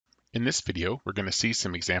In this video, we're going to see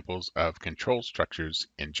some examples of control structures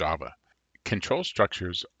in Java. Control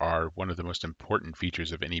structures are one of the most important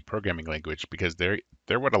features of any programming language because they're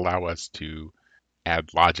what allow us to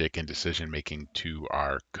add logic and decision making to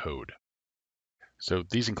our code. So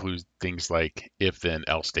these include things like if, then,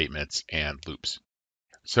 else statements and loops.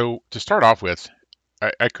 So to start off with,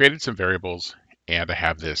 I created some variables and I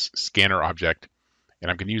have this scanner object, and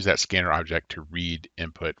I'm going to use that scanner object to read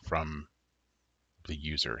input from the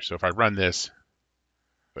user. So if I run this,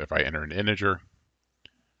 if I enter an integer,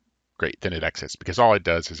 great, then it exits because all it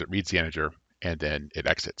does is it reads the integer and then it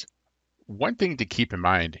exits. One thing to keep in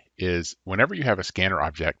mind is whenever you have a scanner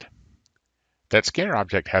object, that scanner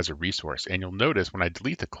object has a resource, and you'll notice when I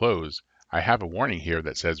delete the close, I have a warning here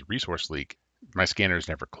that says resource leak. My scanner is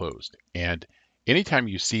never closed. And anytime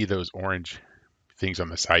you see those orange things on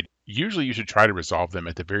the side, usually you should try to resolve them.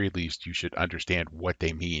 At the very least, you should understand what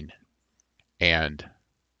they mean. And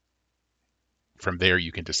from there,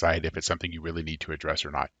 you can decide if it's something you really need to address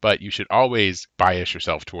or not. But you should always bias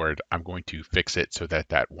yourself toward, I'm going to fix it so that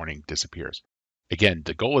that warning disappears. Again,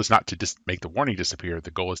 the goal is not to make the warning disappear.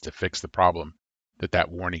 The goal is to fix the problem that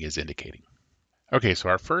that warning is indicating. Okay, so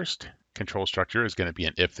our first control structure is going to be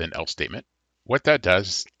an if, then, else statement. What that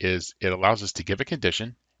does is it allows us to give a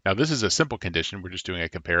condition. Now, this is a simple condition. We're just doing a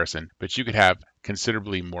comparison, but you could have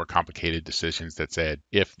considerably more complicated decisions that said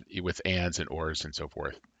if with ands and ors and so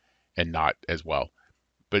forth, and not as well.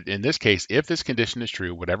 But in this case, if this condition is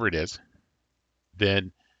true, whatever it is,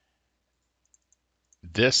 then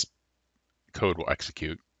this code will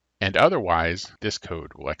execute, and otherwise, this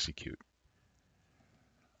code will execute.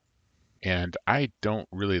 And I don't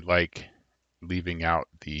really like leaving out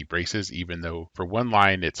the braces, even though for one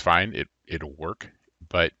line it's fine, it'll work,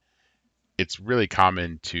 but it's really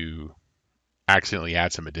common to accidentally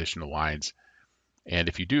add some additional lines. And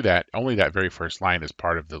if you do that, only that very first line is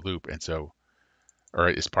part of the loop, and so, or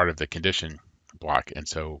is part of the condition block. And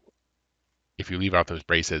so if you leave out those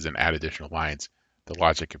braces and add additional lines, the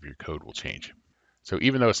logic of your code will change. So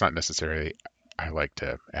even though it's not necessary, I like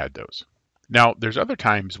to add those. Now, there's other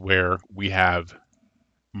times where we have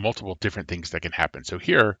multiple different things that can happen. So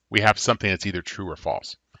here we have something that's either true or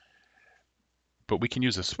false. But we can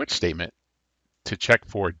use a switch statement to check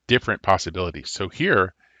for different possibilities. So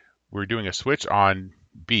here we're doing a switch on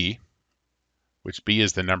B, which B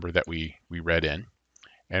is the number that we read in.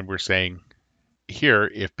 And we're saying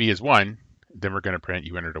here, if B is 1, then we're going to print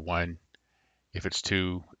you entered a 1. If it's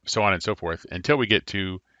 2, so on and so forth, until we get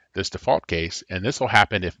to this default case. And this will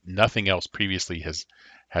happen if nothing else previously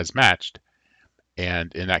has matched.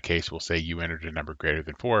 And in that case, we'll say you entered a number greater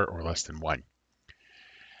than 4 or less than 1.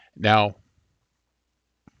 Now,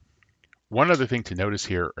 one other thing to notice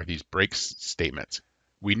here are these break statements.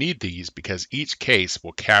 We need these because each case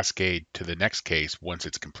will cascade to the next case once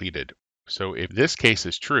it's completed. So if this case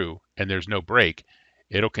is true and there's no break,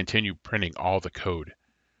 it'll continue printing all the code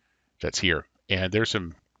that's here. And there's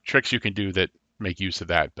some tricks you can do that make use of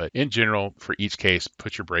that. But in general, for each case,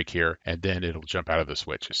 put your break here, and then it'll jump out of the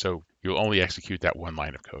switch. So you'll only execute that one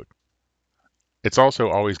line of code. It's also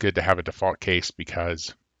always good to have a default case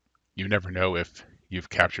because you never know if you've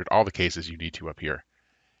captured all the cases you need to up here.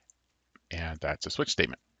 And that's a switch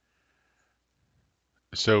statement.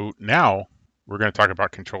 So now we're going to talk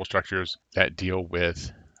about control structures that deal with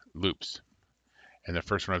loops. And the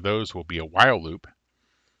first one of those will be a while loop.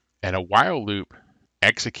 And a while loop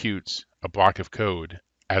executes a block of code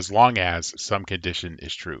as long as some condition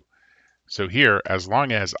is true. So here, as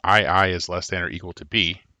long as I is less than or equal to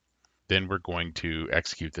b, then we're going to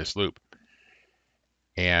execute this loop.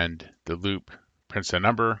 And the loop prints a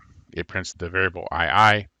number, it prints the variable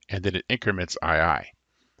I, and then it increments I.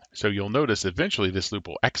 So you'll notice eventually this loop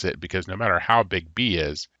will exit because no matter how big b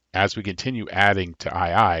is, as we continue adding to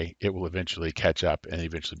I, it will eventually catch up and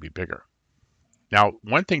eventually be bigger. Now,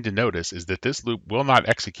 one thing to notice is that this loop will not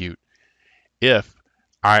execute if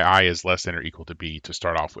I is less than or equal to b to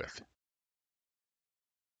start off with.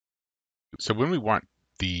 So when we want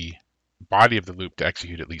the body of the loop to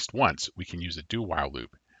execute at least once, we can use a do-while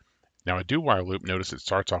loop. Now, a do-while loop, notice it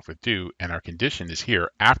starts off with do, and our condition is here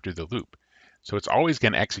after the loop. So it's always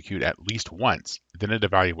going to execute at least once. Then it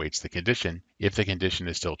evaluates the condition. If the condition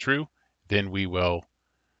is still true, then we will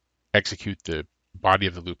execute the body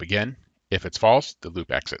of the loop again. If it's false, the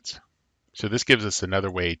loop exits. So this gives us another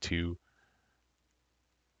way to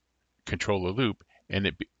control a loop,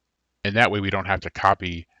 and that way we don't have to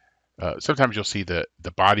copy. Sometimes you'll see the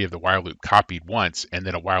body of the while loop copied once, and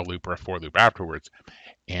then a while loop or a for loop afterwards.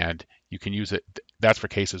 And you can use it. That's for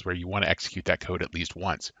cases where you want to execute that code at least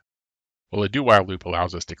once. Well, a do while loop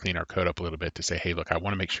allows us to clean our code up a little bit to say, hey, look, I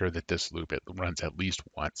want to make sure that this loop it runs at least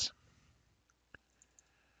once.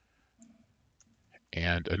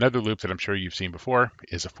 And another loop that I'm sure you've seen before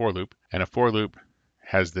is a for loop. And a for loop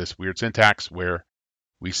has this weird syntax where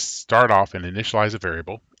we start off and initialize a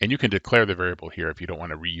variable, and you can declare the variable here if you don't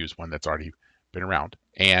want to reuse one that's already been around.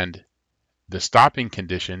 And the stopping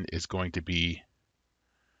condition is going to be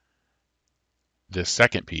this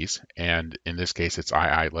second piece, and in this case it's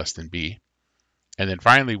ii less than b. And then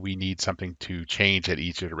finally we need something to change at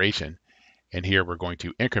each iteration, and here we're going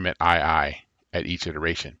to increment ii at each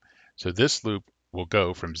iteration. So this loop will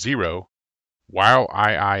go from 0 while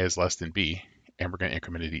ii is less than b, and we're going to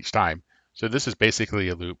increment it each time. So this is basically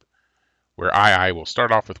a loop where ii will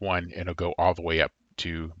start off with 1 and it'll go all the way up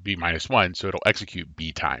to b minus 1, so it'll execute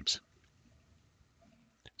b times.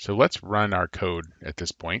 So let's run our code at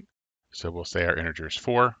this point. So we'll say our integer is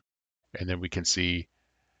 4, and then we can see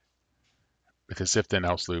with this if then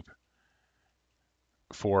else loop,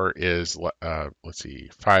 4 is,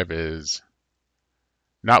 5 is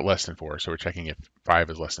not less than 4, so we're checking if 5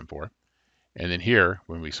 is less than 4. And then here,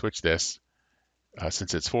 when we switch this,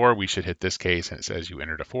 since it's 4, we should hit this case, and it says you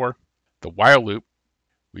entered a 4. The while loop,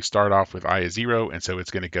 we start off with I is 0, and so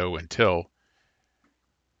it's going to go until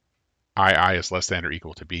I is less than or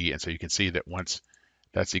equal to b, and so you can see that once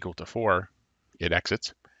that's equal to 4, it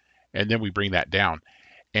exits, and then we bring that down.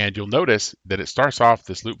 And you'll notice that it starts off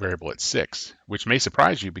this loop variable at 6, which may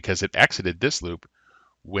surprise you because it exited this loop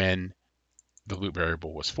when the loop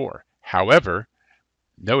variable was 4. However,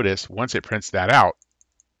 notice once it prints that out,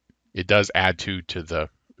 it does add 2 to the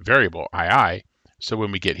variable ii, so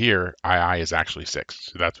when we get here, ii is actually 6.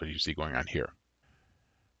 So that's what you see going on here.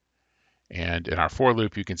 And in our for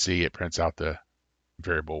loop, you can see it prints out the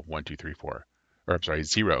variable 1, 2, 3, 4, or I'm sorry,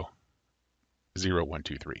 0, 0, 1,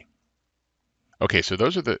 2, 3. Okay, so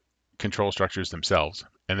those are the control structures themselves.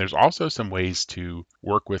 And there's also some ways to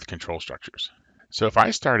work with control structures. So if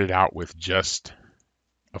I started out with just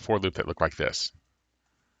a for loop that looked like this,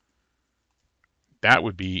 that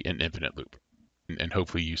would be an infinite loop. And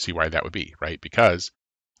hopefully you see why that would be, right? Because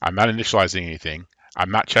I'm not initializing anything,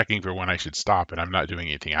 I'm not checking for when I should stop, and I'm not doing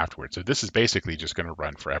anything afterwards. So this is basically just going to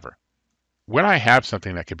run forever. When I have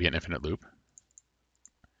something that could be an infinite loop,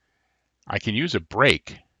 I can use a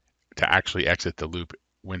break to actually exit the loop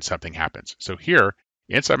when something happens. So here,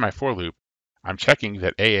 inside my for loop, I'm checking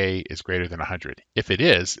that AA is greater than 100. If it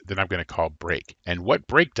is, then I'm going to call break. And what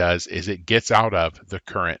break does is it gets out of the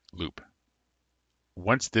current loop.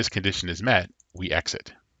 Once this condition is met, we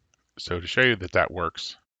exit. So to show you that that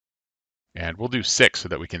works, and we'll do 6 so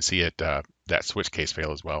that we can see it, that switch case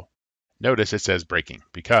fail as well. Notice it says breaking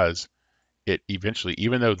because it eventually,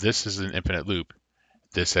 even though this is an infinite loop,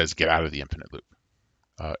 this says get out of the infinite loop.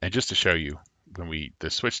 And just to show you, the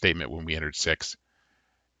switch statement, when we entered 6,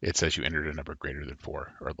 it says you entered a number greater than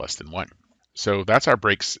 4 or less than 1. So that's our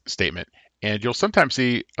breaks statement. And you'll sometimes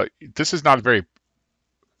see, this is not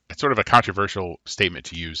it's sort of a controversial statement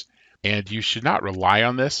to use, and you should not rely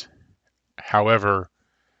on this. However,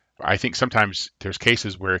 I think sometimes there's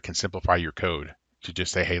cases where it can simplify your code to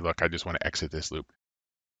just say, hey, look, I just want to exit this loop.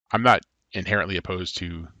 I'm not inherently opposed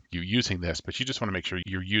to you using this, but you just want to make sure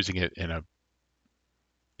you're using it in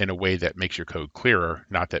a way that makes your code clearer,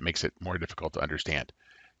 not that makes it more difficult to understand.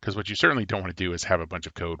 Because what you certainly don't want to do is have a bunch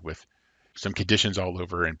of code with some conditions all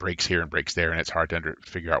over and breaks here and breaks there, and it's hard to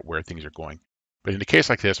figure out where things are going. But in a case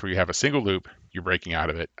like this, where you have a single loop, you're breaking out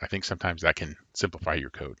of it, I think sometimes that can simplify your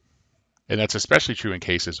code. And that's especially true in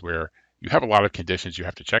cases where you have a lot of conditions you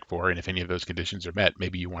have to check for, and if any of those conditions are met,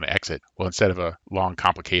 maybe you want to exit. Well, instead of a long,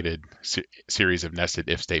 complicated series of nested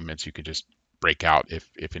if statements, you can just break out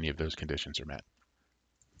if any of those conditions are met.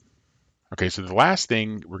 Okay, so the last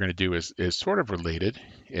thing we're going to do is sort of related,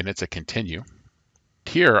 and it's a continue.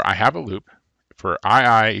 Here, I have a loop for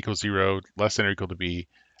ii equals 0, less than or equal to b,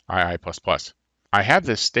 ii plus plus. I have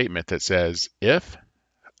this statement that says if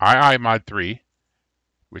ii mod 3,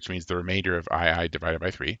 which means the remainder of ii divided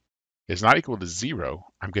by 3, is not equal to 0,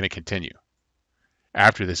 I'm going to continue.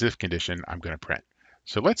 After this if condition, I'm going to print.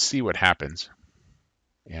 So let's see what happens.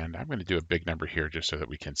 And I'm going to do a big number here just so that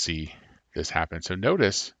we can see this happen. So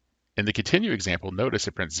notice, in the continue example, notice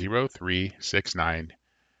it prints 0, 3, 6, 9,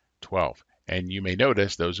 12. And you may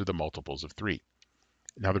notice those are the multiples of 3.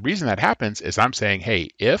 Now the reason that happens is I'm saying, hey,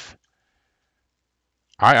 if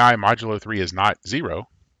ii modulo 3 is not 0,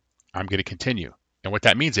 I'm going to continue. And what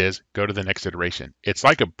that means is go to the next iteration. It's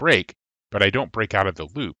like a break, but I don't break out of the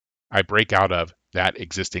loop. I break out of that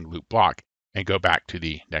existing loop block and go back to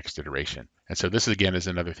the next iteration. And so this, again, is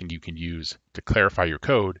another thing you can use to clarify your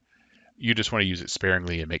code. You just want to use it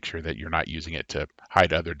sparingly and make sure that you're not using it to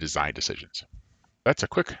hide other design decisions. That's a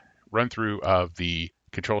quick run through of the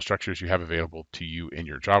control structures you have available to you in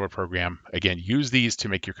your Java program. Again, use these to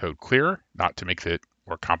make your code clearer, not to make it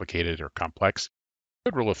more complicated or complex. A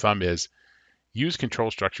good rule of thumb is use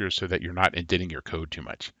control structures so that you're not indenting your code too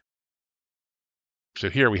much. So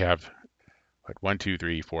here we have what, 1, 2,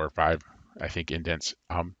 3, 4, 5, I think, indents.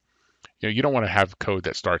 You don't want to have code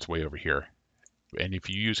that starts way over here. And if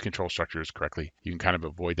you use control structures correctly, you can kind of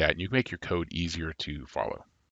avoid that and you can make your code easier to follow.